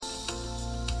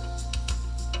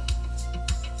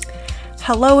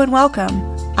Hello and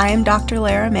welcome. I am Dr.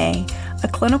 Lara May, a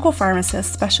clinical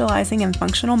pharmacist specializing in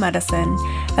functional medicine,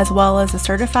 as well as a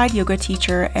certified yoga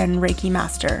teacher and Reiki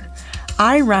master.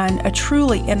 I run a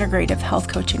truly integrative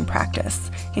health coaching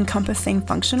practice encompassing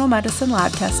functional medicine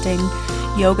lab testing,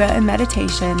 yoga and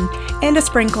meditation, and a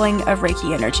sprinkling of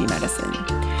Reiki energy medicine.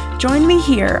 Join me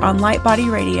here on Light Body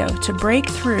Radio to break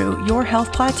through your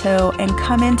health plateau and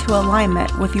come into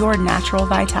alignment with your natural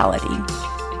vitality.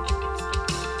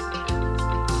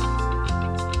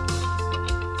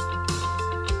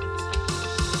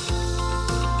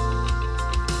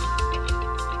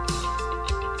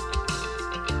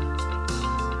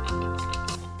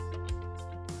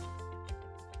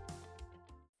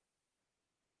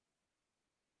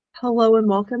 Hello and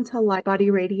welcome to Light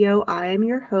Body Radio. I am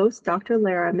your host, Dr.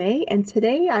 Lara May, and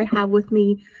today I have with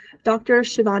me Dr.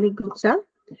 Shivani Gupta.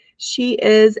 She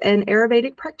is an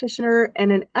Ayurvedic practitioner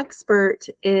and an expert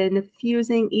in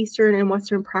fusing Eastern and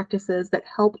Western practices that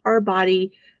help our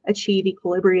body achieve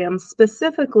equilibrium,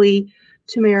 specifically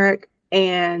turmeric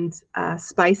and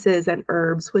spices and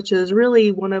herbs, which is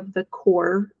really one of the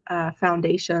core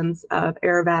foundations of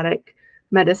Ayurvedic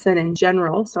medicine in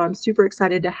general. So I'm super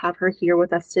excited to have her here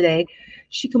with us today.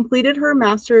 She completed her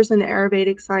master's in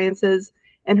Ayurvedic Sciences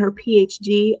and her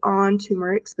PhD on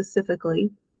turmeric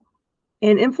specifically.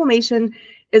 And inflammation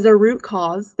is a root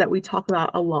cause that we talk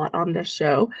about a lot on this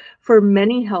show for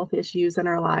many health issues in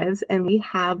our lives, and we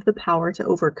have the power to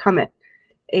overcome it,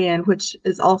 and which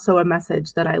is also a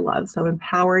message that I love. So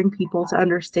empowering people to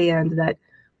understand that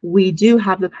we do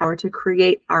have the power to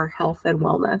create our health and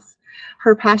wellness.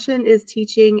 Her passion is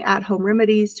teaching at-home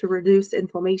remedies to reduce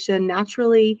inflammation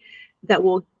naturally that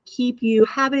will keep you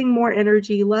having more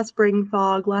energy, less brain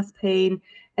fog, less pain,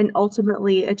 and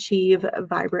ultimately achieve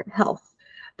vibrant health.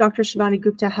 Dr. Shivani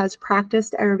Gupta has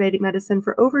practiced Ayurvedic medicine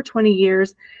for over 20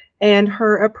 years, and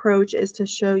her approach is to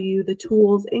show you the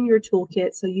tools in your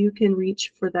toolkit so you can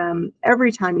reach for them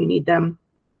every time you need them.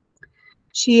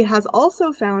 She has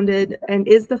also founded and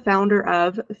is the founder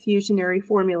of Fusionary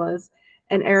Formulas,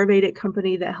 an Ayurvedic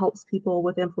company that helps people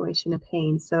with inflammation and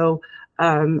pain. So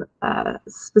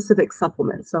specific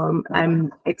supplements. So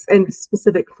I'm in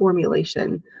specific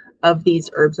formulation of these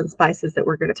herbs and spices that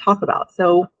we're going to talk about.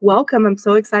 So welcome. I'm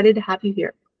so excited to have you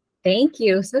here. Thank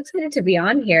you. So excited to be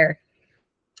on here.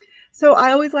 So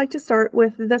I always like to start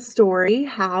with the story.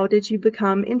 How did you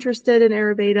become interested in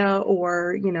Ayurveda,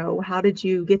 or, how did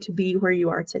you get to be where you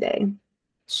are today?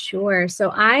 Sure. So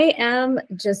I am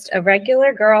just a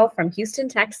regular girl from Houston,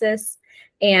 Texas,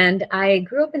 and I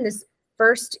grew up in this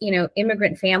first,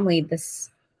 immigrant family, this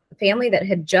family that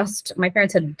my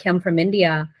parents had come from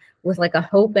India with like a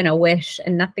hope and a wish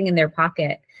and nothing in their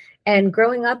pocket. And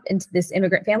growing up into this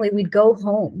immigrant family, we'd go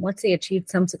home. Once they achieved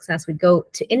some success, we'd go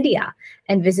to India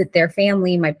and visit their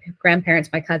family, my grandparents,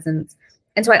 my cousins.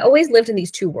 And so I always lived in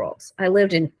these two worlds. I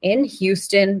lived in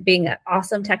Houston, being an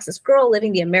awesome Texas girl,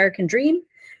 living the American dream.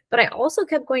 But I also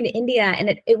kept going to India,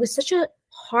 and it was such a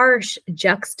harsh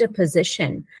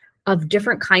juxtaposition of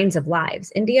different kinds of lives.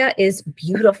 India is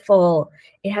beautiful.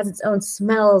 It has its own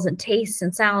smells and tastes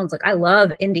and sounds. Like, I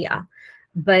love India,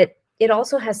 but it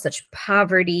also has such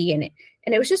poverty, and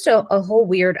it was just a whole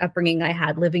weird upbringing I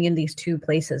had living in these two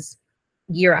places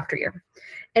year after year.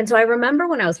 And so I remember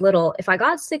when I was little, if I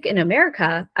got sick in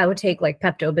America, I would take like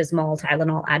Pepto-Bismol,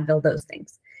 Tylenol, Advil, those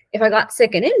things. If I got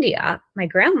sick in India, my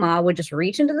grandma would just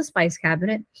reach into the spice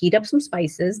cabinet, heat up some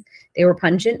spices. They were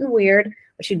pungent and weird,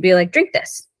 but she'd be like, drink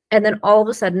this. And then all of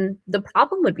a sudden, the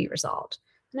problem would be resolved.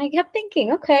 And I kept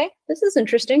thinking, okay, this is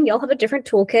interesting. Y'all have a different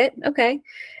toolkit. Okay.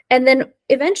 And then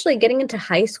eventually getting into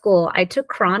high school, I took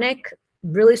chronic,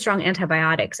 really strong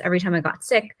antibiotics every time I got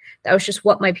sick. That was just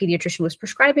what my pediatrician was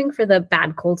prescribing for the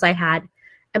bad colds I had.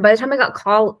 And by the time I got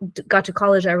to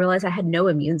college, I realized I had no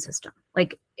immune system.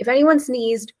 Like, if anyone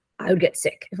sneezed, I would get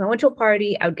sick. If I went to a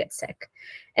party, I would get sick.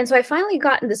 And so I finally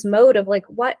got in this mode of like,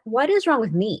 what is wrong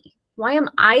with me? Why am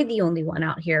I the only one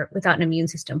out here without an immune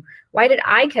system? Why did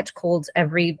I catch colds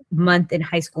every month in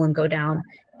high school and go down,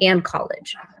 and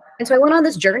college? And so I went on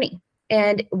this journey.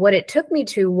 And what it took me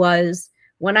to was,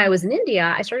 when I was in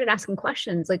India, I started asking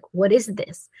questions like, what is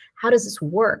this? How does this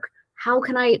work? How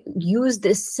can I use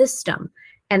this system?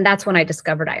 And that's when I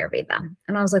discovered Ayurveda.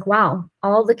 And I was like, wow,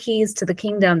 all the keys to the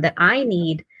kingdom that I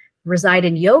need reside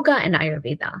in yoga and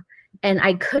Ayurveda. And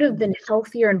I could have been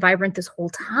healthier and vibrant this whole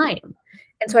time.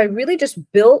 And so I really just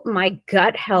built my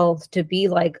gut health to be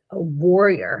like a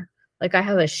warrior. Like, I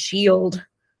have a shield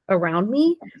around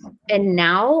me. And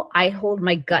now I hold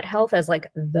my gut health as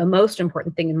like the most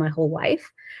important thing in my whole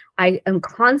life. I am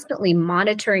constantly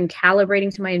monitoring,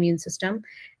 calibrating to my immune system.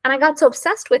 And I got so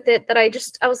obsessed with it that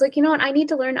I was like, you know what? I need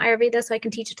to learn Ayurveda so I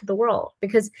can teach it to the world.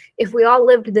 Because if we all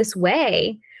lived this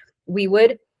way, we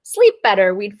would sleep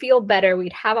better, we'd feel better,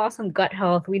 we'd have awesome gut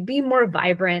health, we'd be more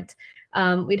vibrant,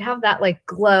 we'd have that like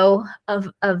glow of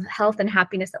health and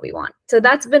happiness that we want. So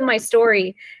that's been my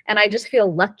story. And I just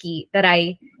feel lucky that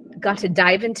I got to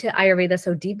dive into Ayurveda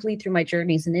so deeply through my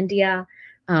journeys in India,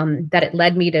 that it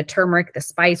led me to turmeric, the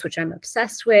spice, which I'm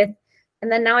obsessed with. And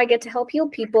then now I get to help heal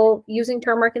people using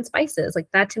turmeric and spices. Like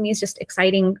that to me is just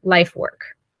exciting life work.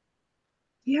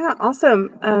 Yeah,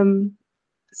 awesome.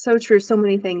 So true. So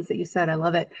many things that you said. I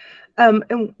love it.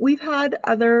 And we've had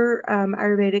other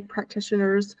Ayurvedic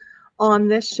practitioners on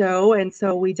this show, and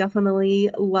so we definitely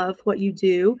love what you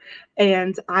do.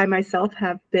 And I myself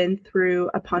have been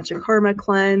through a panchakarma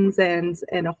cleanse and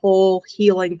a whole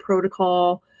healing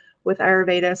protocol with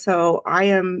Ayurveda. So I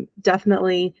am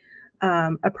definitely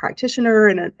a practitioner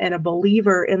and a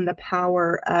believer in the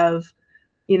power of,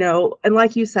 and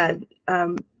like you said,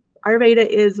 Ayurveda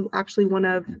is actually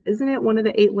isn't it one of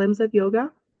the 8 limbs of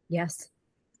yoga? Yes.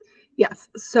 Yes.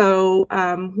 So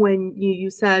when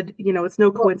you said, it's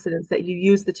no coincidence that you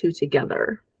use the two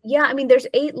together. Yeah. I mean, there's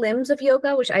 8 limbs of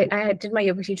yoga, which I did my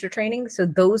yoga teacher training. So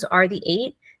those are the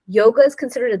 8. Yoga is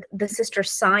considered the sister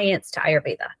science to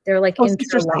Ayurveda. They're like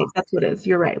sister science. That's what it is.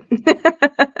 You're right.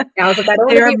 I was like, I don't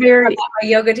want to be very... My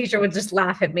yoga teacher would just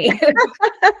laugh at me.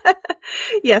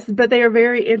 Yes, but they are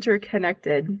very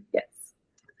interconnected. Yes.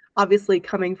 Obviously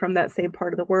coming from that same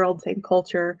part of the world, same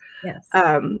culture. Yes.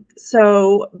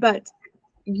 But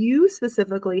you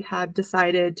specifically had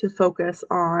decided to focus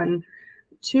on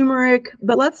turmeric,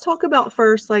 but let's talk about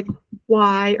first, like,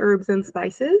 why herbs and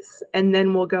spices, and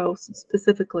then we'll go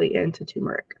specifically into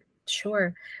turmeric.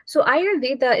 Sure. So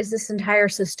Ayurveda is this entire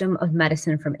system of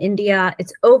medicine from India.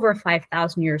 It's over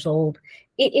 5,000 years old.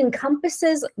 It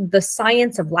encompasses the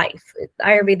science of life.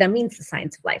 Ayurveda means the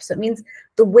science of life. So it means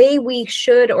the way we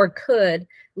should or could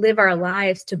live our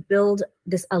lives to build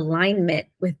this alignment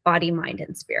with body, mind,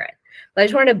 and spirit. But I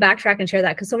just wanted to backtrack and share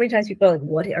that because so many times people are like,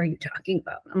 what are you talking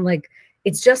about? I'm like,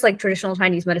 it's just like traditional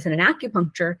Chinese medicine and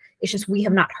acupuncture. It's just we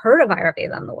have not heard of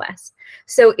Ayurveda in the West.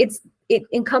 So it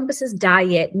encompasses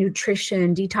diet,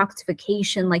 nutrition,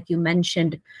 detoxification, like you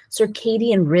mentioned,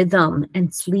 circadian rhythm,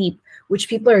 and sleep, which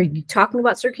people are talking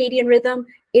about circadian rhythm.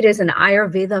 It is an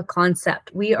Ayurveda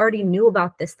concept. We already knew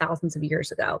about this thousands of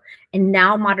years ago. And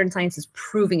now modern science is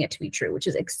proving it to be true, which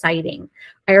is exciting.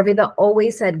 Ayurveda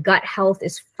always said gut health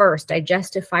is first,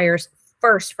 digestive fire's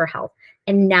first for health.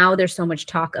 And now there's so much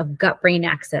talk of gut-brain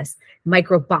axis,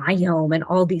 microbiome, and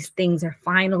all these things are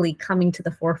finally coming to the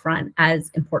forefront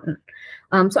as important.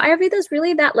 So Ayurveda is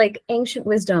really that like ancient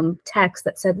wisdom text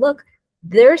that said, look,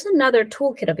 there's another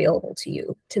toolkit available to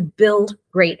you to build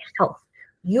great health.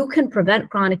 You can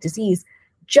prevent chronic disease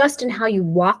just in how you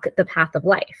walk the path of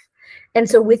life. And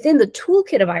so within the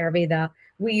toolkit of Ayurveda,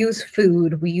 we use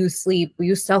food, we use sleep, we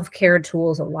use self-care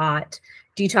tools a lot,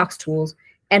 detox tools.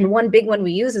 And one big one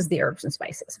we use is the herbs and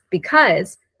spices,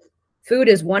 because food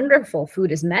is wonderful.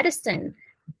 Food is medicine.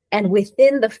 And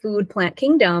within the food plant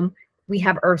kingdom, we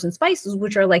have herbs and spices,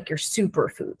 which are like your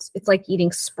superfoods. It's like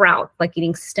eating sprout, like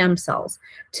eating stem cells.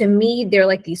 To me, they're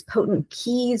like these potent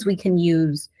keys we can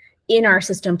use in our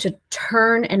system to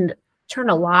turn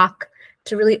a lock,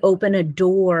 to really open a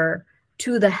door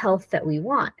to the health that we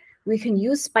want. We can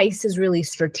use spices really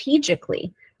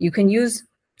strategically. You can use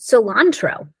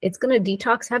cilantro. It's going to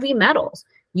detox heavy metals.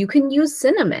 You can use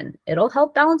cinnamon. It'll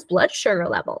help balance blood sugar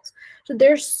levels. So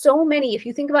there's so many. If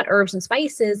you think about herbs and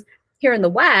spices here in the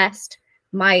West,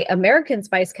 my American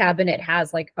spice cabinet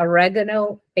has like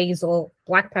oregano, basil,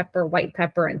 black pepper, white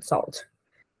pepper, and salt.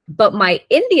 But my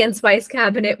Indian spice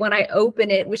cabinet, when I open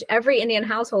it, which every Indian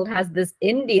household has this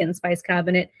Indian spice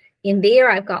cabinet, in there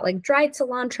I've got like dried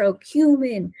cilantro,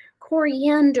 cumin,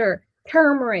 coriander,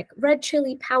 turmeric, red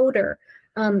chili powder,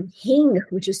 hing,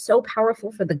 which is so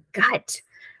powerful for the gut.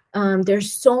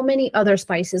 There's so many other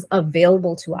spices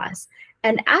available to us.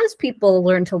 And as people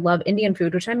learn to love Indian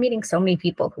food, which I'm meeting so many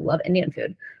people who love Indian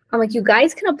food, I'm like, you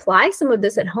guys can apply some of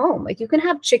this at home. Like you can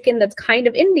have chicken that's kind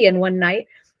of Indian one night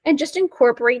and just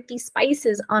incorporate these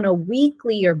spices on a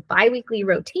weekly or bi-weekly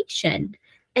rotation.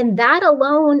 And that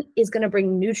alone is going to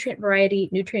bring nutrient variety,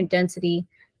 nutrient density,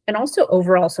 and also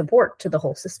overall support to the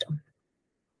whole system.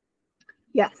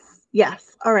 Yes.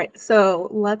 Yes. All right. So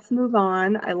let's move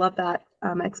on. I love that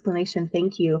explanation.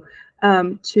 Thank you.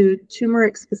 To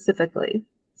turmeric specifically.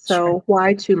 So sure.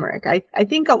 Why turmeric? I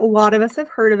think a lot of us have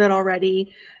heard of it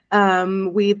already.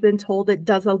 We've been told it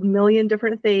does a million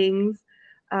different things.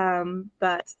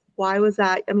 But why was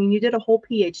that? I mean, you did a whole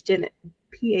PhD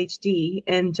PhD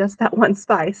in just that one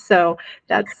spice. So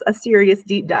that's a serious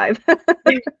deep dive.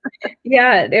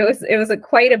 Yeah, it was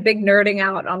quite a big nerding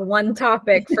out on one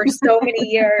topic for so many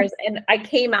years. And I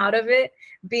came out of it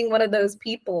being one of those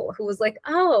people who was like,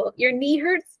 oh, your knee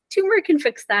hurts? Turmeric can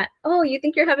fix that. Oh, you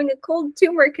think you're having a cold?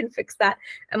 Turmeric can fix that.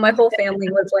 And my whole family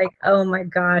was like, oh my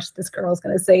gosh, this girl's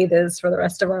going to say this for the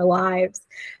rest of our lives.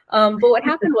 But what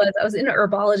happened was I was in an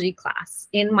herbology class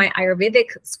in my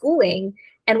Ayurvedic schooling,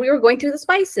 and we were going through the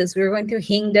spices. We were going through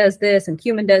hing does this, and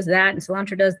cumin does that, and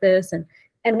cilantro does this. And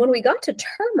when we got to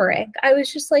turmeric, I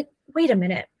was just like, wait a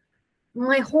minute.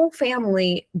 My whole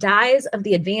family dies of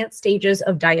the advanced stages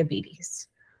of diabetes,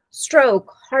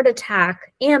 stroke, heart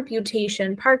attack,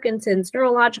 amputation, Parkinson's,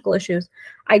 neurological issues.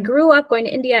 I grew up going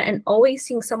to India and always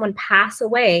seeing someone pass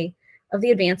away of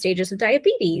the advanced stages of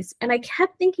diabetes. And I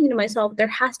kept thinking to myself, there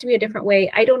has to be a different way.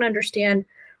 I don't understand.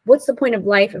 What's the point of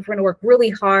life if we're going to work really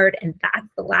hard and that's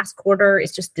the last quarter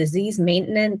is just disease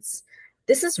maintenance?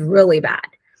 This is really bad.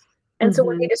 And so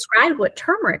when they described what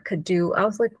turmeric could do, I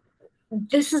was like,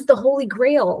 this is the holy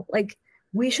grail. Like,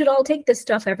 we should all take this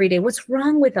stuff every day. What's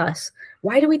wrong with us?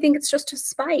 Why do we think it's just a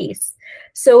spice?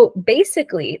 So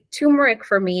basically, turmeric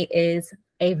for me is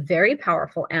a very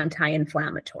powerful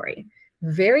anti-inflammatory,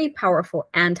 very powerful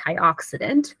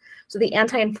antioxidant. So the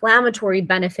anti-inflammatory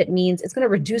benefit means it's going to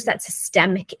reduce that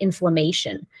systemic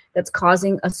inflammation that's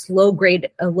causing a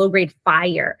low-grade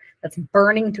fire that's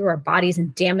burning through our bodies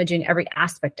and damaging every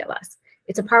aspect of us.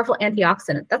 It's a powerful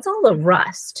antioxidant. That's all the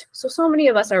rust. So many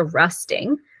of us are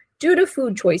rusting due to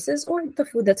food choices or the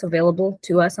food that's available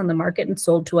to us on the market and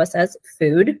sold to us as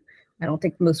food. I don't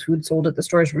think most food sold at the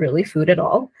store is really food at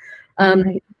all.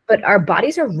 But our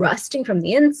bodies are rusting from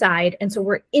the inside. And so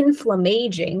we're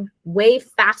inflammaging way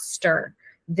faster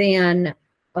than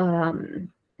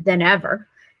ever.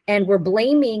 And we're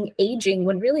blaming aging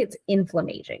when really it's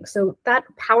inflammaging. So that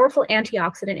powerful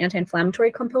antioxidant,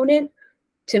 anti-inflammatory component,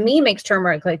 to me, makes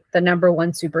turmeric like the #1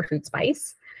 superfood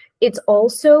spice. It's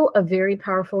also a very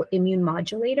powerful immune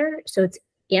modulator. So it's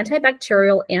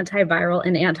antibacterial, antiviral,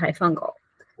 and antifungal.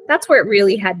 That's where it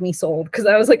really had me sold, because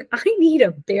I was like, I need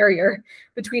a barrier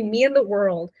between me and the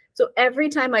world. So every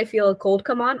time I feel a cold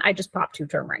come on, I just pop 2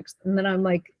 turmerics. And then I'm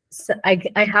like, so I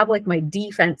have like my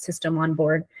defense system on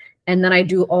board. And then I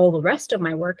do all the rest of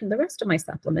my work and the rest of my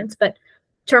supplements. But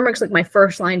turmeric's like my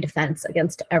first line defense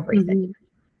against everything.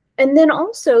 And then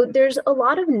also there's a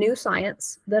lot of new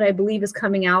science that I believe is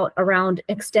coming out around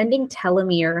extending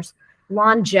telomeres,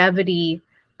 longevity.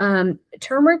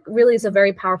 Turmeric really is a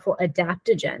very powerful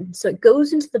adaptogen. So it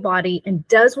goes into the body and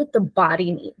does what the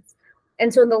body needs.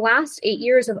 And so in the last 8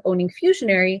 years of owning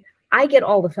Fusionary, I get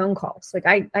all the phone calls. Like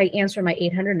I answer my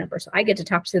 800 number. So I get to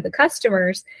talk to the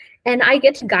customers and I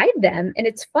get to guide them. And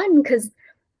it's fun because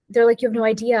they're like, you have no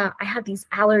idea. I have these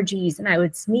allergies and I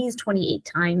would sneeze 28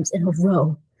 times in a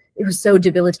row. It was so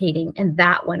debilitating. And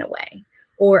that went away.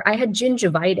 Or I had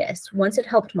gingivitis. Once it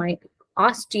helped my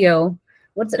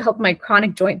once it helped my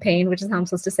chronic joint pain, which is how I'm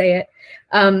supposed to say it,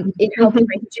 it helped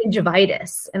my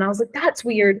gingivitis. And I was like, that's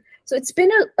weird. So it's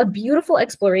been a beautiful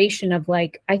exploration of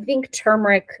like, I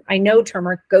know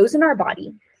turmeric goes in our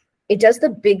body. It does the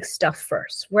big stuff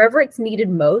first. Wherever it's needed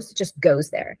most, it just goes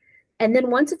there. And then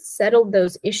once it's settled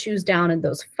those issues down and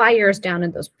those fires down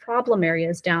and those problem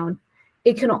areas down,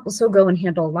 it can also go and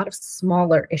handle a lot of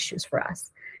smaller issues for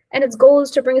us. And its goal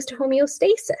is to bring us to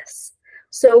homeostasis.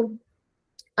 So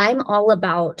I'm all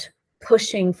about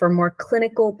pushing for more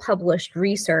clinical published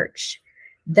research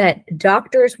that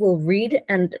doctors will read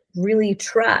and really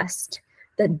trust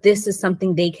that this is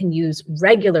something they can use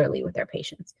regularly with their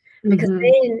patients. Because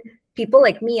then people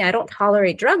like me, I don't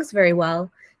tolerate drugs very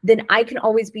well, then I can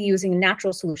always be using a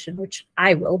natural solution, which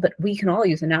I will, but we can all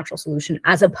use a natural solution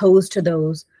as opposed to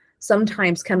those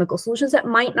sometimes chemical solutions that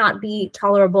might not be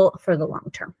tolerable for the long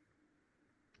term.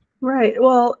 Right.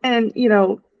 Well, and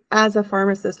as a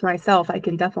pharmacist myself, I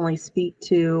can definitely speak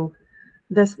to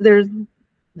this.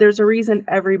 There's a reason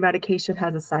every medication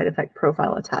has a side effect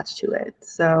profile attached to it.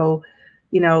 So,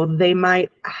 they might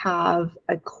have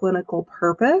a clinical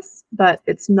purpose, but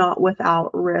it's not without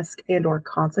risk and or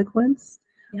consequence,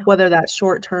 whether that's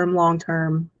short-term,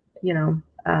 long-term,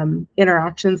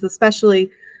 interactions,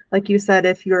 especially like you said,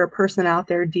 if you're a person out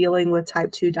there dealing with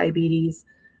type 2 diabetes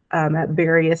at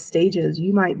various stages,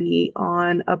 you might be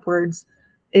on upwards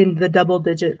in the double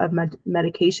digit of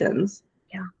medications.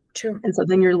 Yeah, true. And so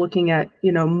then you're looking at,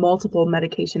 multiple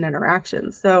medication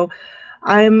interactions. So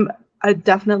I'm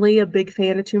definitely a big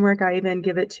fan of turmeric. I even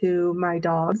give it to my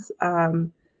dogs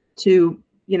to,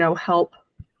 help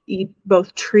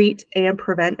both treat and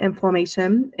prevent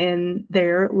inflammation in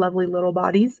their lovely little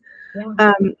bodies.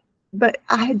 Yeah. But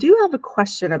I do have a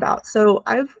question about, so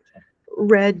I've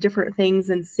read different things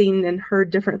and seen and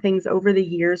heard different things over the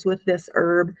years with this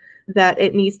herb, that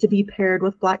it needs to be paired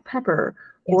with black pepper,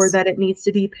 or Yes. that it needs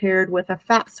to be paired with a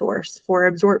fat source for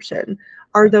absorption.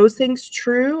 Are those things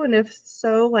true? And if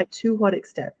so, like to what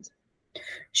extent?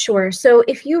 Sure. So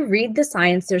if you read the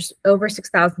science, there's over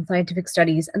 6,000 scientific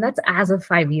studies, and that's as of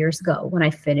 5 years ago when I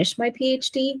finished my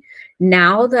PhD.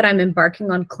 Now that I'm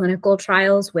embarking on clinical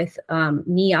trials with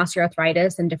knee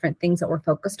osteoarthritis and different things that we're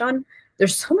focused on,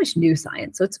 there's so much new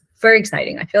science. So it's very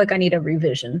exciting. I feel like I need a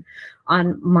revision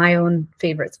on my own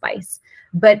favorite spice.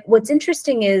 But what's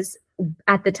interesting is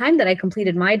at the time that I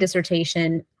completed my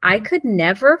dissertation, I could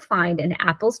never find an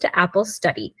apples to apples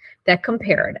study that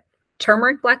compared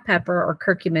turmeric black pepper or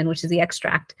curcumin, which is the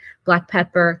extract, black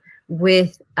pepper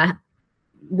with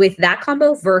that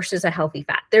combo versus a healthy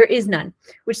fat. There is none,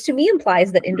 which to me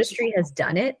implies that industry has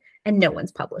done it and no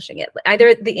one's publishing it.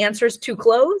 Either the answer is too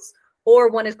close or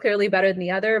one is clearly better than the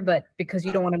other, but because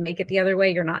you don't want to make it the other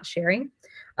way, you're not sharing.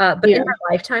 But in my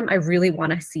lifetime, I really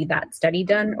want to see that study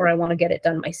done, or I want to get it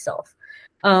done myself.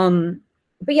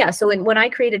 But yeah, so when I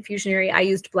created Fusionary, I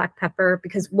used black pepper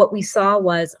because what we saw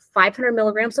was 500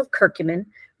 milligrams of curcumin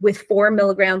with 4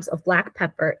 milligrams of black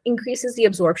pepper increases the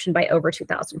absorption by over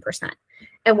 2,000%.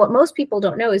 And what most people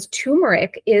don't know is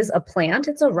turmeric is a plant.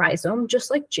 It's a rhizome, just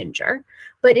like ginger.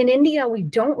 But in India, we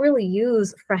don't really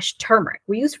use fresh turmeric.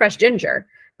 We use fresh ginger,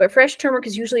 but fresh turmeric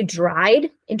is usually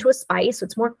dried into a spice. So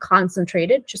it's more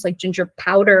concentrated, just like ginger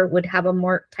powder would have a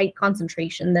more tight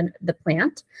concentration than the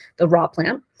plant, the raw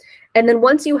plant. And then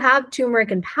once you have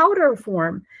turmeric in powder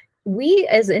form, we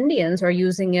as Indians are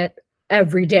using it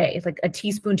every day. It's like a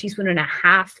teaspoon, teaspoon and a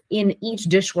half in each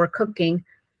dish we're cooking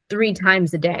 3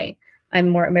 times a day. I'm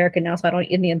more American now, so I don't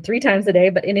eat Indian 3 times a day,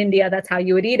 but in India, that's how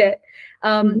you would eat it.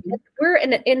 We're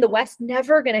in the West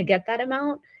never going to get that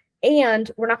amount, and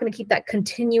we're not going to keep that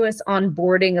continuous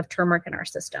onboarding of turmeric in our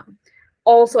system.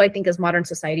 Also, I think as modern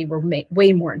society, we're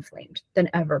way more inflamed than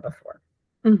ever before.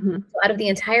 So out of the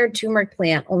entire turmeric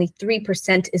plant, only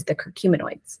 3% is the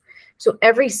curcuminoids. So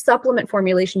every supplement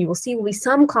formulation you will see will be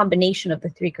some combination of the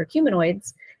 3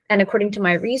 curcuminoids. And according to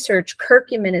my research,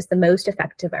 curcumin is the most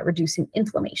effective at reducing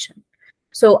inflammation.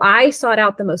 So I sought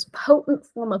out the most potent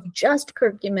form of just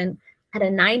curcumin at a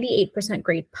 98%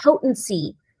 grade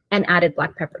potency and added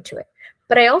black pepper to it.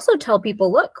 But I also tell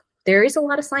people, look, there is a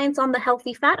lot of science on the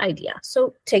healthy fat idea.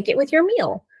 So take it with your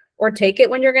meal, or take it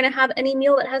when you're going to have any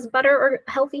meal that has butter or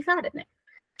healthy fat in it,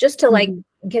 just to like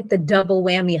get the double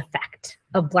whammy effect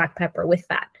of black pepper with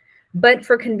fat. But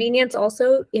for convenience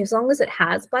also, as long as it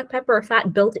has black pepper or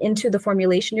fat built into the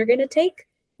formulation you're going to take,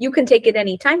 you can take it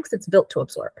anytime because it's built to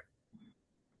absorb.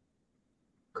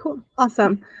 Cool.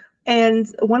 Awesome.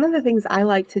 And one of the things I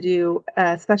like to do,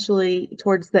 especially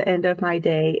towards the end of my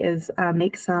day, is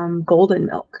make some golden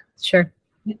milk. Sure.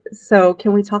 So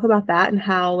can we talk about that and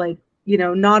how, like, you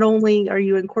know, not only are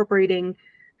you incorporating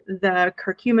the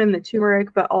curcumin, the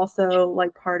turmeric, but also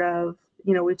like part of,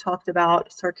 you know, we talked about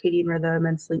circadian rhythm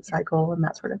and sleep cycle and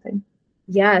that sort of thing.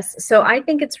 Yes. So I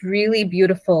think it's really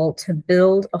beautiful to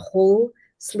build a whole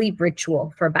sleep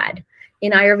ritual for bed.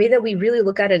 In Ayurveda, we really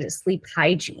look at it as sleep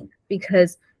hygiene,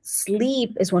 because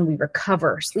sleep is when we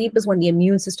recover. Sleep is when the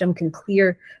immune system can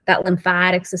clear that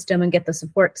lymphatic system and get the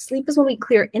support. Sleep is when we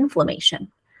clear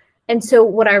inflammation. And so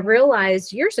what I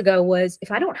realized years ago was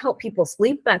if I don't help people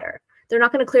sleep better, they're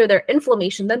not going to clear their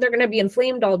inflammation. Then they're going to be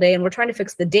inflamed all day. And we're trying to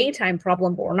fix the daytime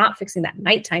problem, but we're not fixing that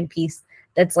nighttime piece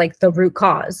that's like the root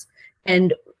cause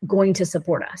and going to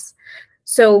support us.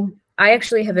 So I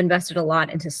actually have invested a lot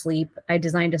into sleep. I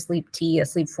designed a sleep tea, a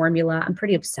sleep formula. I'm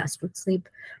pretty obsessed with sleep.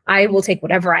 I will take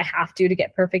whatever I have to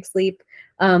get perfect sleep.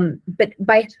 But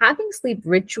by having sleep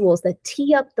rituals that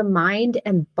tee up the mind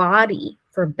and body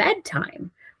for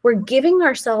bedtime, we're giving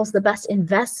ourselves the best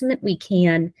investment we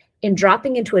can in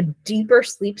dropping into a deeper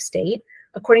sleep state.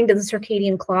 According to the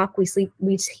circadian clock,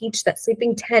 we teach that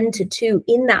sleeping 10 to 2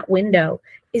 in that window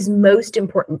is most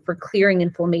important for clearing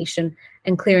inflammation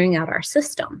and clearing out our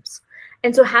systems.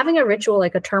 And so having a ritual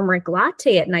like a turmeric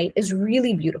latte at night is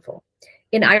really beautiful.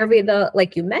 In Ayurveda,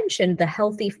 like you mentioned,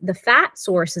 the fat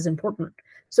source is important.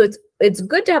 So it's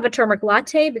good to have a turmeric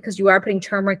latte because you are putting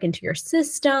turmeric into your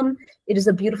system. It is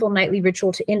a beautiful nightly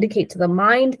ritual to indicate to the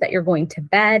mind that you're going to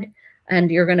bed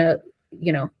and you're going to,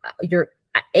 you're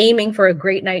aiming for a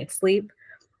great night's sleep.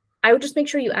 I would just make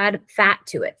sure you add fat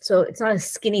to it. So it's not a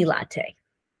skinny latte.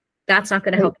 That's not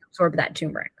going to help absorb that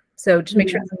turmeric. So just make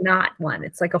sure it's not one.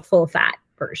 It's like a full fat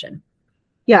version.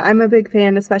 Yeah, I'm a big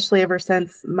fan, especially ever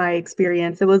since my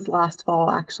experience. It was last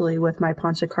fall, actually, with my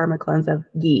Panchakarma cleanse of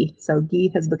ghee. So ghee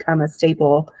has become a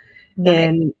staple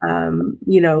Nice.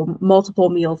 in, multiple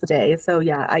meals a day. So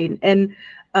yeah,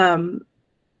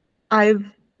 I've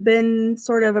been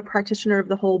sort of a practitioner of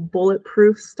the whole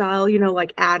bulletproof style,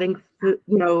 like adding,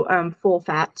 full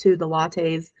fat to the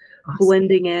lattes, Awesome.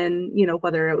 blending in,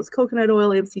 whether it was coconut oil,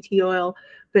 MCT oil,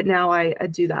 but now I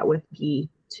do that with ghee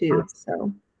too. Awesome.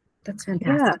 So That's yeah.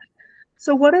 fantastic.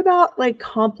 So what about like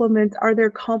are there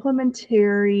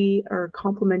complementary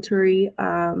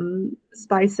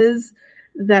spices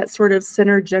that sort of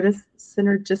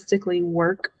synergistically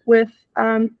work with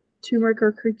turmeric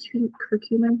or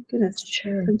curcumin? Goodness,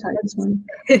 Sure. tongue tied this one.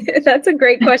 That's a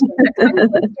great question.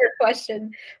 That's a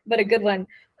question, but a good one.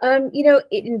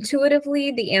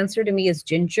 Intuitively, the answer to me is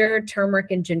ginger. Turmeric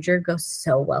and ginger go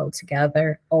so well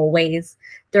together, always.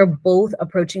 They're both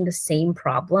approaching the same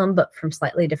problem, but from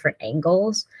slightly different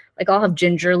angles. Like I'll have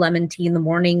ginger lemon tea in the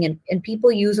morning, and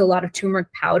people use a lot of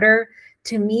turmeric powder.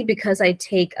 To me, because I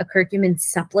take a curcumin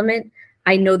supplement,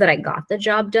 I know that I got the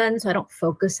job done, so I don't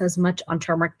focus as much on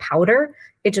turmeric powder.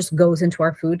 It just goes into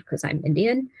our food because I'm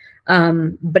Indian.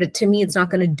 But to me, it's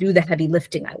not going to do the heavy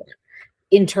lifting I want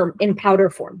in powder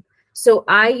form. So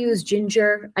I use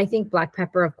ginger. I think black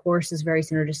pepper, of course, is very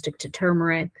synergistic to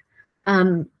turmeric.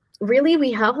 Really,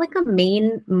 we have like a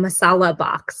main masala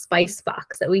box, spice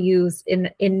box that we use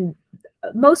in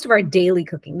most of our daily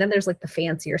cooking. Then there's like the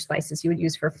fancier spices you would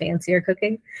use for fancier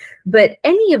cooking. But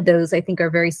any of those I think are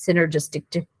very synergistic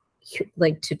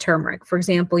to turmeric. For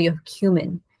example, you have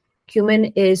cumin. Cumin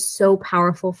is so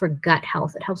powerful for gut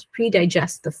health. It helps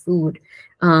pre-digest the food.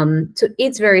 So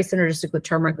it's very synergistic with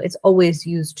turmeric. It's almost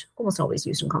always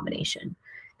used in combination.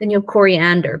 Then you have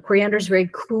coriander. Coriander is very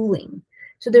cooling.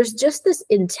 So there's just this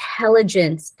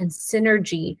intelligence and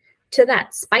synergy to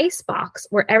that spice box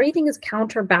where everything is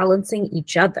counterbalancing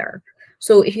each other.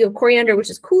 So if you have coriander, which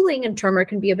is cooling, and turmeric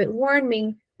can be a bit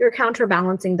warming, you're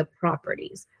counterbalancing the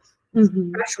properties.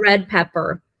 Mm-hmm. Fresh red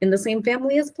pepper in the same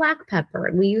family as black pepper,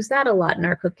 and we use that a lot in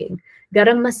our cooking.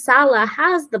 Garam masala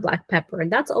has the black pepper,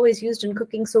 and that's always used in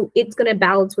cooking, so it's going to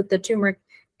balance with the turmeric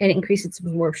and increase its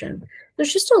absorption.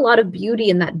 There's just a lot of beauty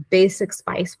in that basic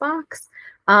spice box,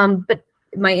 but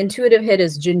my intuitive hit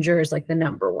is ginger is like the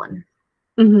number one.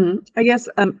 Mm-hmm. I guess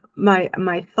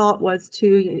my thought was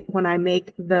too, when I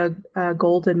make the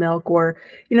golden milk, or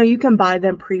you can buy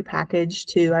them prepackaged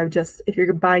too. If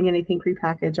you're buying anything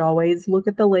prepackaged, always look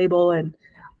at the label and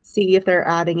see if they're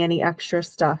adding any extra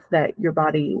stuff that your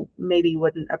body maybe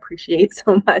wouldn't appreciate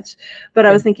so much. But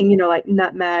I was thinking, like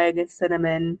nutmeg,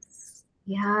 cinnamon.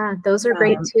 Yeah, those are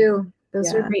great too.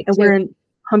 Those are great and too. We're in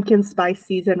pumpkin spice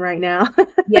season right now.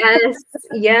 Yes,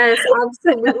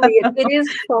 absolutely. It is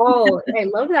fall. I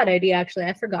love that idea, actually.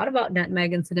 I forgot about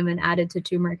nutmeg and cinnamon added to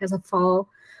turmeric as a fall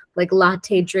like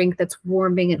latte drink that's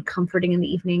warming and comforting in the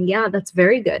evening. Yeah, that's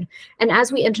very good. And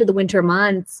as we enter the winter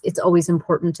months, it's always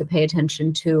important to pay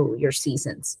attention to your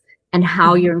seasons and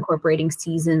how you're incorporating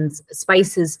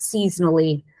spices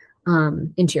seasonally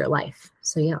into your life.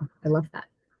 So yeah, I love that.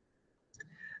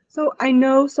 So I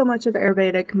know so much of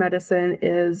Ayurvedic medicine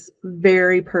is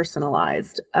very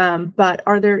personalized, but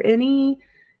are there any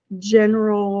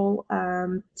general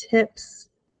tips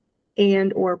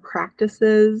and or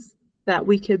practices that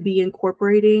we could be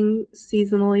incorporating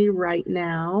seasonally right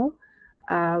now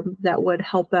that would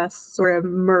help us sort of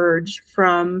merge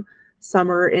from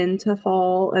summer into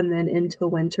fall and then into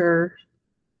winter,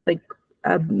 like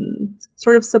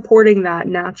sort of supporting that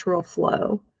natural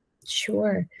flow?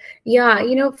 Sure. Yeah,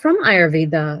 from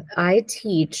Ayurveda, I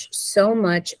teach so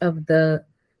much of the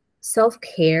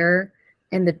self-care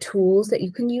and the tools that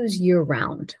you can use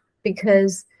year-round,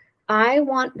 because I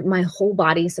want my whole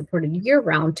body supported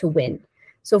year-round to win.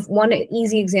 So one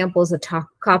easy example is a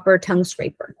copper tongue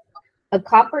scraper. A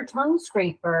copper tongue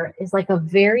scraper is like a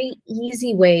very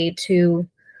easy way to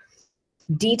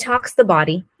detox the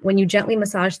body. When you gently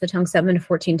massage the tongue 7 to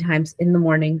 14 times in the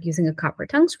morning using a copper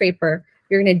tongue scraper,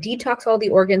 you're going to detox all the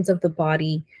organs of the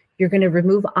body. You're going to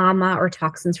remove ama or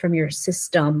toxins from your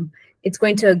system. It's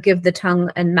going to give the tongue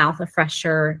and mouth a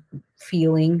fresher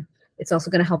feeling. It's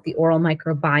also going to help the oral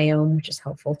microbiome, which is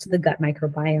helpful to the gut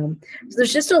microbiome. So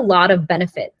there's just a lot of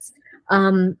benefits.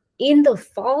 In the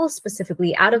fall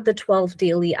specifically, out of the 12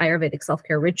 daily Ayurvedic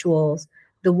self-care rituals,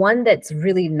 the one that's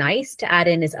really nice to add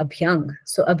in is abhyang.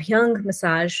 So abhyang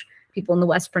massage, people in the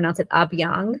West pronounce it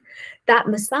abhyang. That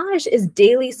massage is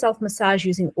daily self-massage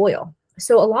using oil.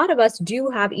 So a lot of us do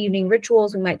have evening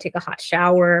rituals. We might take a hot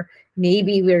shower.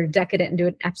 Maybe we're decadent and do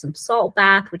an Epsom salt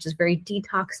bath, which is very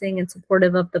detoxing and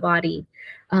supportive of the body.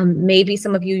 Maybe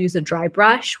some of you use a dry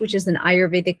brush, which is an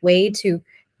Ayurvedic way to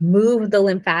move the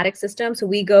lymphatic system. So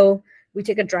we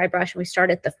take a dry brush and we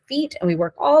start at the feet and we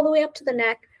work all the way up to the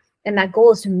neck. And that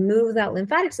goal is to move that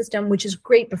lymphatic system, which is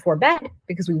great before bed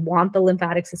because we want the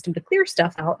lymphatic system to clear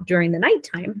stuff out during the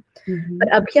nighttime. But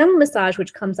Abhyang massage,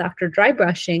 which comes after dry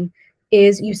brushing,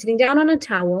 is you sitting down on a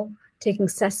towel, taking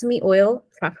sesame oil,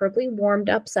 preferably warmed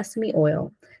up sesame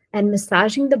oil, and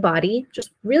massaging the body.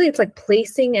 Just really, it's like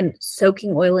placing and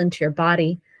soaking oil into your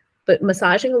body, but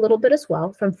massaging a little bit as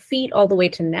well, from feet all the way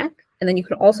to neck. And then you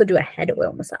can also do a head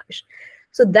oil massage.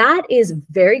 So that is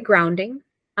very grounding.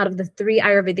 Out of the 3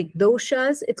 Ayurvedic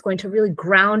doshas, it's going to really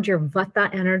ground your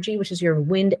vata energy, which is your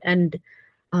wind and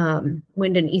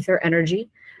ether energy.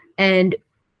 And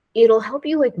it'll help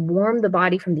you like warm the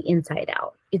body from the inside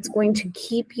out. It's going to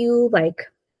keep you like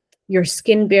your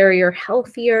skin barrier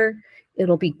healthier.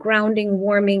 It'll be grounding,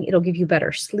 warming. It'll give you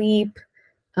better sleep.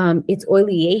 It's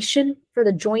oleation for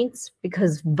the joints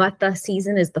because Vata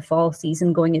season is the fall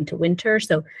season going into winter.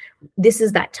 So this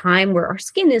is that time where our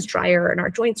skin is drier and our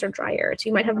joints are drier. So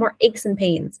you might have more aches and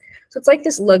pains. So it's like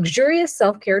this luxurious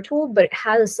self-care tool, but it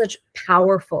has such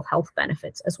powerful health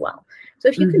benefits as well. So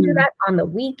if you can do that on the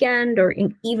weekend or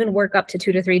even work up to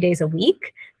 2 to 3 days a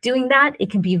week, doing that, it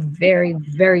can be very,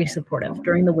 very supportive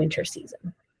during the winter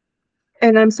season.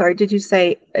 And I'm sorry, did you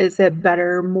say, is it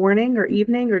better morning or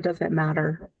evening, or does it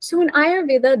matter? So in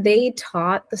Ayurveda, they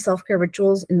taught the self-care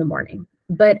rituals in the morning.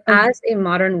 But as a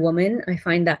modern woman, I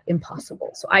find that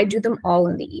impossible. So I do them all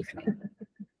in the evening.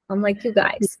 I'm like, you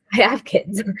guys, I have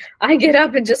kids. I get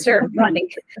up and just start running.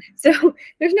 So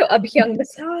there's no Abhyang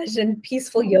massage and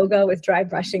peaceful yoga with dry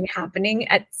brushing happening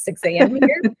at 6 a.m.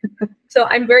 here. So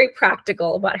I'm very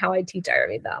practical about how I teach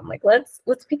Ayurveda. I'm like, let's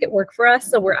make it work for us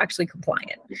so we're actually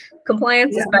compliant.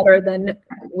 Compliance is better than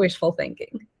wishful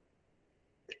thinking.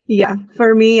 Yeah,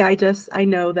 for me, I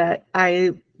know that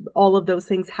all of those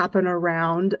things happen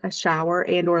around a shower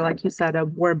and or like you said, a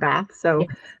warm bath. So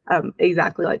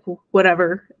exactly, like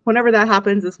whenever that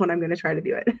happens is when I'm going to try to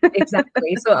do it.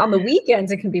 Exactly. So on the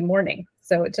weekends, it can be morning.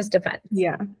 So it just depends.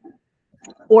 Yeah.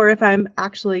 Or if I'm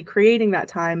actually creating that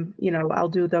time, I'll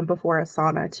do them before a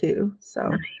sauna too. So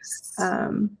nice.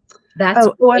 That's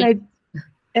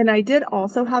and I did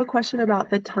also have a question about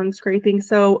the tongue scraping.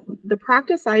 So the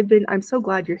practice I'm so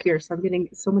glad you're here. So I'm getting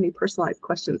so many personalized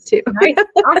questions too. Nice.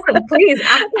 Awesome. Please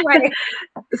ask away.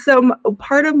 So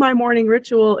part of my morning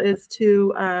ritual is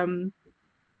to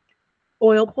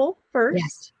oil pull first.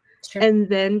 Yes. Sure. And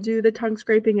then do the tongue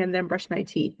scraping and then brush my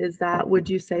teeth. Is that, would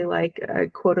you say, like a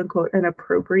quote unquote an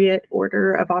appropriate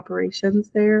order of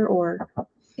operations there, or?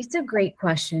 It's a great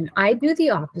question. I do the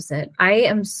opposite. I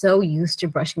am so used to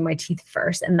brushing my teeth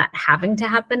first and that having to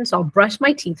happen. So I'll brush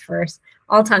my teeth first.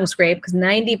 I'll tongue scrape because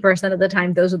 90% of the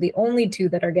time, those are the only 2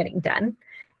 that are getting done.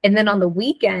 And then on the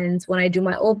weekends, when I do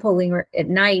my oil pulling or at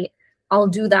night, I'll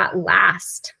do that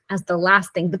last as the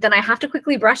last thing. But then I have to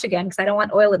quickly brush again because I don't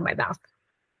want oil in my mouth.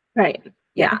 Right.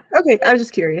 Yeah. Okay. I was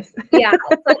just curious. Yeah.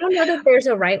 So I don't know that there's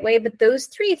a right way, but those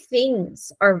 3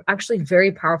 things are actually very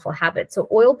powerful habits. So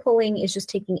oil pulling is just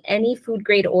taking any food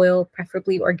grade oil,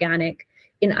 preferably organic.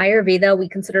 In Ayurveda, we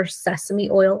consider sesame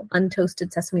oil,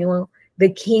 untoasted sesame oil, the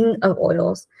king of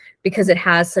oils because it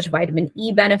has such vitamin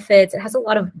E benefits. It has a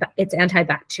lot of, it's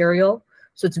antibacterial.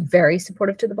 So it's very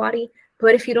supportive to the body.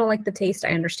 But if you don't like the taste, I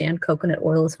understand coconut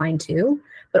oil is fine too.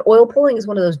 But oil pulling is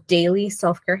one of those daily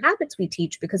self-care habits we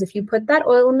teach because if you put that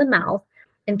oil in the mouth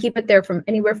and keep it there from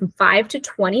anywhere from 5 to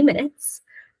 20 minutes,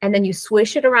 and then you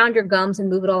swish it around your gums and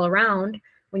move it all around,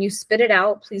 when you spit it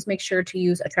out, please make sure to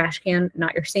use a trash can,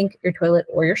 not your sink, your toilet,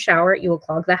 or your shower. You will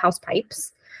clog the house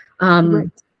pipes. Right.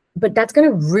 But that's going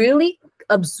to really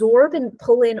absorb and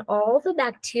pull in all the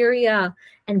bacteria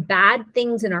and bad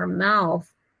things in our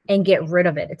mouth and get rid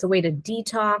of it. It's a way to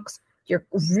detox. You're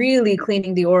really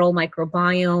cleaning the oral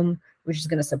microbiome, which is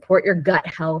going to support your gut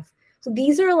health. So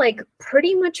these are like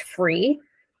pretty much free,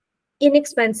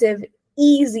 inexpensive,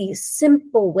 easy,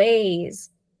 simple ways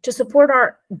to support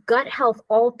our gut health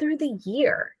all through the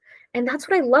year. And that's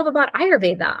what I love about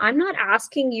Ayurveda. I'm not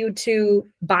asking you to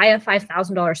buy a $5,000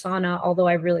 sauna, although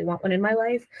I really want one in my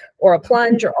life, or a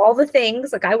plunge or all the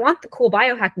things. Like I want the cool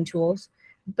biohacking tools,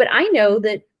 but I know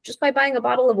that just by buying a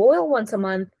bottle of oil once a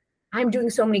month, I'm doing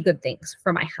so many good things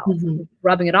for my health. Mm-hmm.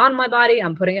 Rubbing it on my body,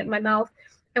 I'm putting it in my mouth.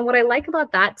 And what I like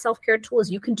about that self-care tool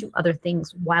is you can do other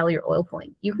things while you're oil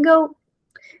pulling. You can go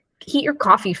heat your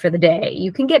coffee for the day.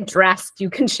 You can get dressed. You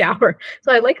can shower.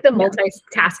 So I like the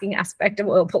multitasking aspect of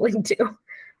oil pulling too.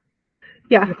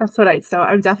 Yeah, that's what so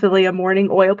I'm definitely a morning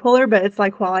oil puller, but it's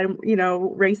like while I'm,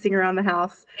 racing around the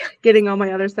house, getting all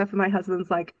my other stuff, and my husband's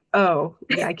like, oh,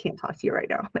 yeah, I can't talk to you right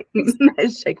now. Like, I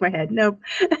shake my head. Nope.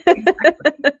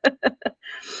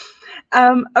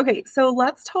 Okay, so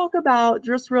let's talk about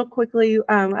just real quickly,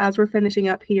 as we're finishing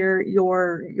up here,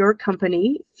 your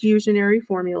company, Fusionary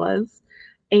Formulas,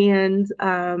 and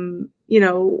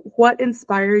what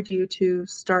inspired you to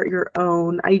start your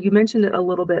own? You mentioned it a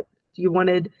little bit. You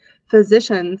wanted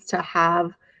physicians to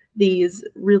have these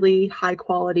really high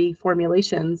quality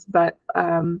formulations, but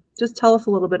just tell us a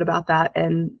little bit about that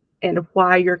and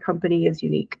why your company is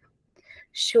unique.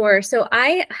 Sure. So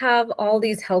I have all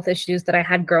these health issues that I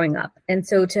had growing up. And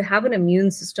so to have an immune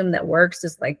system that works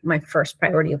is like my first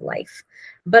priority of life.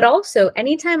 But also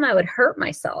anytime I would hurt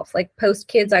myself, like post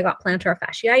kids, I got plantar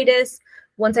fasciitis.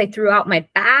 Once I threw out my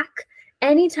back,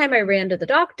 anytime I ran to the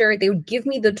doctor, they would give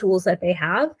me the tools that they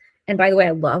have. And by the way,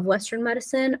 I love Western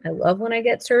medicine. I love when I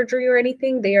get surgery or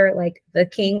anything. They are like the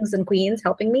kings and queens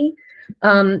helping me.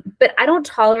 But I don't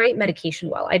tolerate medication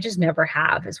well. I just never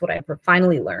have, is what I've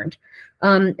finally learned.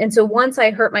 And so once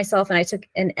I hurt myself and I took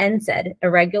an NSAID, a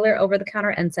regular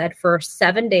over-the-counter NSAID for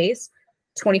 7 days,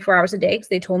 24 hours a day, because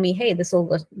they told me, hey, this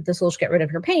will get rid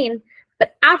of your pain.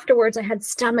 But afterwards, I had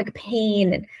stomach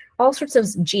pain and all sorts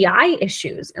of GI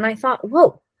issues. And I thought,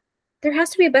 whoa, there has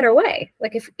to be a better way.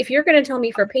 Like if you're going to tell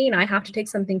me for pain, I have to take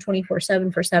something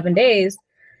 24/7 for 7 days.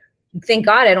 Thank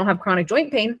God I don't have chronic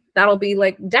joint pain. That'll be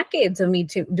like decades of me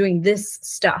doing this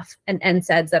stuff and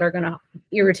NSAIDs that are going to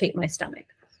irritate my stomach.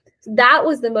 So that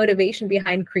was the motivation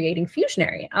behind creating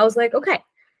Fusionary. I was like, okay,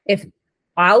 if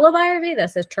all of Ayurveda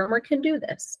says turmeric can do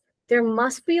this, there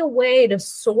must be a way to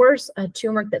source a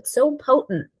turmeric that's so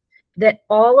potent that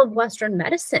all of Western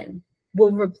medicine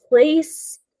will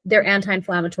replace their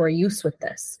anti-inflammatory use with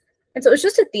this. And so it's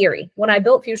just a theory. When I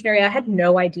built Fusionary, I had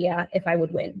no idea if I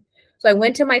would win. So I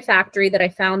went to my factory that I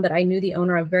found that I knew the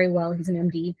owner of very well. He's an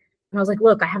MD. And I was like,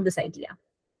 look, I have this idea.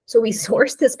 So we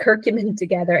sourced this curcumin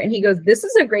together. And he goes, this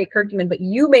is a great curcumin, but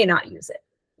you may not use it.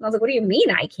 And I was like, what do you mean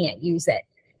I can't use it?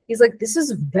 He's like, this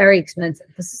is very expensive.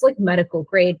 This is like medical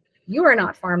grade. You are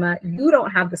not pharma. You don't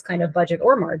have this kind of budget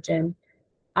or margin.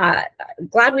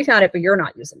 Glad we found it, but you're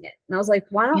not using it. And I was like,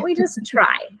 why don't we just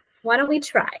try? Why don't we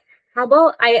try? How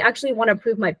about I actually want to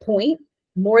prove my point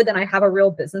more than I have a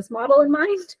real business model in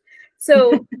mind?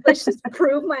 So let's just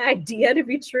prove my idea to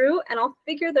be true and I'll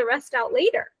figure the rest out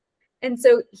later. And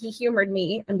so he humored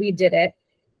me and we did it.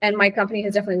 And my company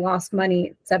has definitely lost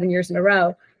money 7 years in a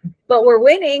row, but we're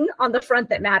winning on the front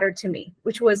that mattered to me,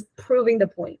 which was proving the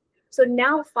point. So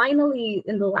now finally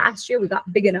in the last year, we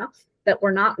got big enough that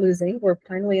we're not losing. We're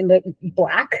finally in the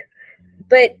black.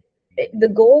 But the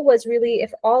goal was really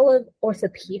if all of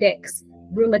orthopedics,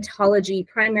 rheumatology,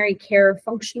 primary care,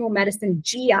 functional medicine,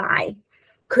 GI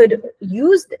could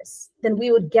use this, then we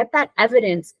would get that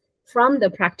evidence from the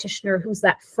practitioner who's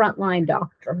that frontline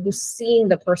doctor who's seeing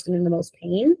the person in the most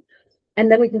pain.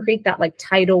 And then we can create that like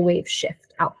tidal wave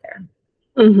shift out there.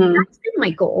 Mm-hmm. That's been my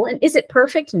goal. And is it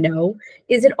perfect? No.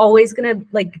 Is it always going to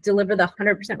like deliver the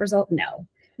 100% result? No,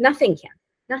 nothing can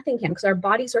because our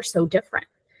bodies are so different.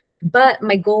 But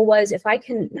my goal was if I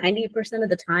can 90% of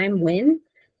the time win,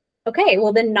 okay,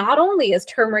 well then not only is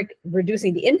turmeric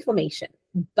reducing the inflammation,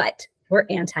 but we're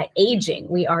anti-aging.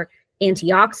 We are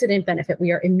antioxidant benefit.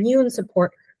 We are immune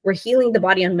support. We're healing the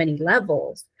body on many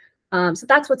levels. So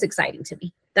that's what's exciting to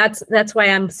me. That's why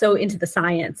I'm so into the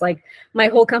science. Like my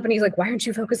whole company is like, why aren't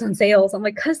you focused on sales? I'm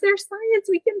like, because there's science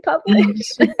we can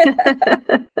publish.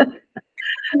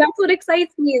 And that's what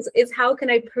excites me is how can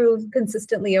I prove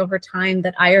consistently over time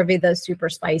that Ayurveda super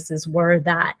spices were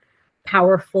that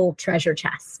powerful treasure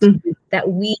chest that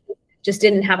we just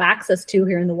didn't have access to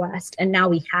here in the West. And now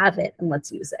we have it and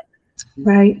let's use it.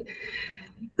 Right.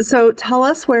 So tell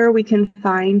us where we can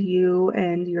find you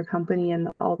and your company and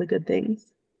all the good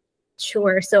things.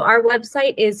 Sure. So our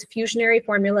website is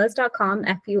fusionaryformulas.com,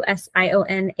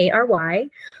 FUSIONARY.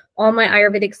 All my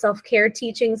Ayurvedic self-care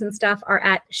teachings and stuff are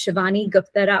at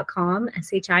shivanigupta.com,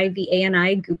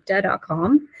 SHIVANI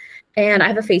Gupta.com. And I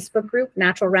have a Facebook group,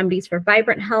 Natural Remedies for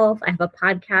Vibrant Health. I have a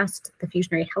podcast, the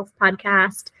Fusionary Health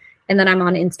Podcast. And then I'm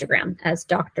on Instagram as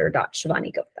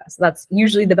Dr.Shivani Gupta. So that's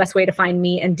usually the best way to find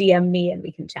me and DM me and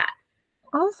we can chat.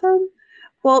 Awesome.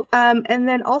 Well, and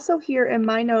then also here in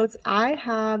my notes, I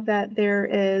have that there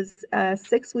is a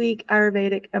 6-week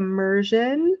Ayurvedic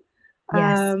immersion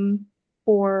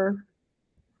for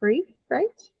free, right?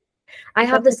 I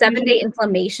have the 7-day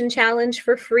inflammation challenge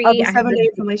for free. Oh, the 7-day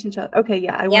inflammation challenge. Okay,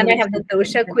 yeah. I have the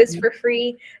dosha quiz for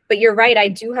free. But you're right, I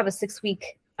do have a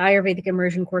 6-week Ayurvedic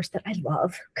immersion course that I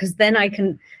love because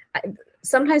then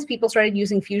sometimes people started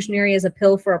using Fusionary as a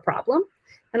pill for a problem.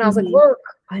 And I was like, look,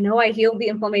 I know I healed the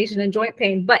inflammation and joint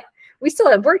pain, but we still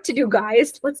have work to do,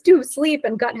 guys. Let's do sleep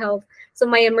and gut health. So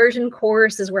my immersion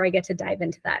course is where I get to dive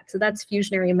into that. So that's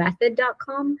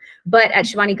fusionarymethod.com. But at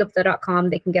shivanigupta.com,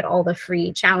 they can get all the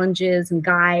free challenges and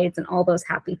guides and all those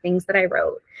happy things that I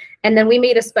wrote. And then we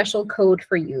made a special code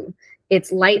for you.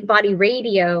 It's Light Body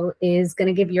Radio is going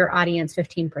to give your audience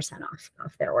 15% off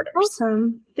their orders.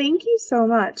 Awesome. Thank you so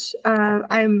much.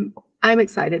 I'm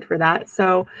excited for that.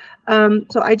 So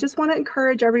I just want to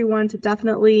encourage everyone to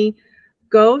definitely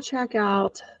go check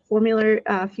out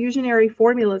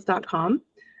fusionaryformulas.com.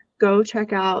 Go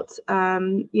check out,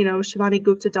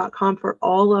 ShivaniGupta.com for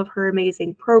all of her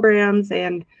amazing programs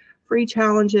and free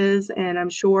challenges, and I'm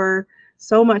sure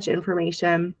so much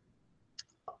information.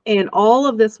 And all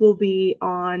of this will be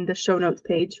on the show notes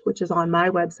page, which is on my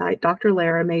website,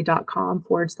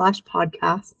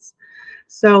 drlaramay.com/podcasts.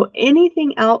 So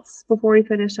anything else before we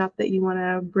finish up that you want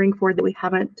to bring forward that we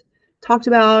haven't talked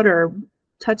about or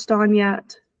touched on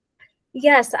yet?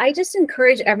 Yes, I just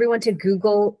encourage everyone to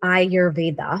Google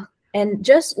Ayurveda and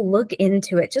just look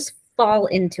into it. Just fall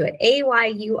into it.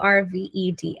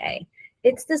 Ayurveda.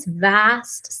 It's this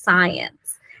vast science.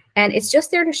 And it's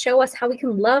just there to show us how we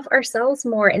can love ourselves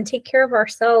more and take care of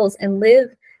ourselves and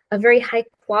live a very high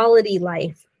quality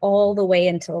life all the way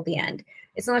until the end.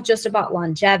 It's not just about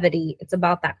longevity. It's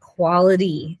about that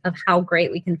quality of how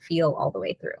great we can feel all the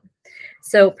way through.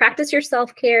 So practice your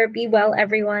self-care. Be well,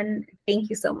 everyone. Thank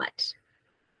you so much.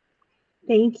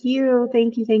 Thank you.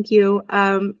 Thank you. Thank you.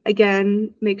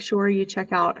 Again, make sure you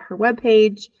check out her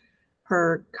webpage,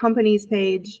 her company's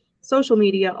page, social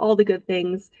media, all the good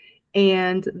things.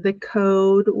 And the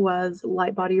code was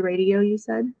Light Body Radio, you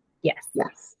said? Yes.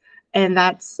 Yes. And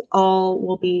that's all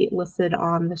will be listed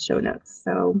on the show notes.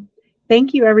 So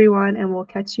thank you, everyone, and we'll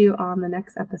catch you on the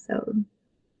next episode.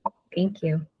 Thank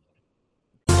you.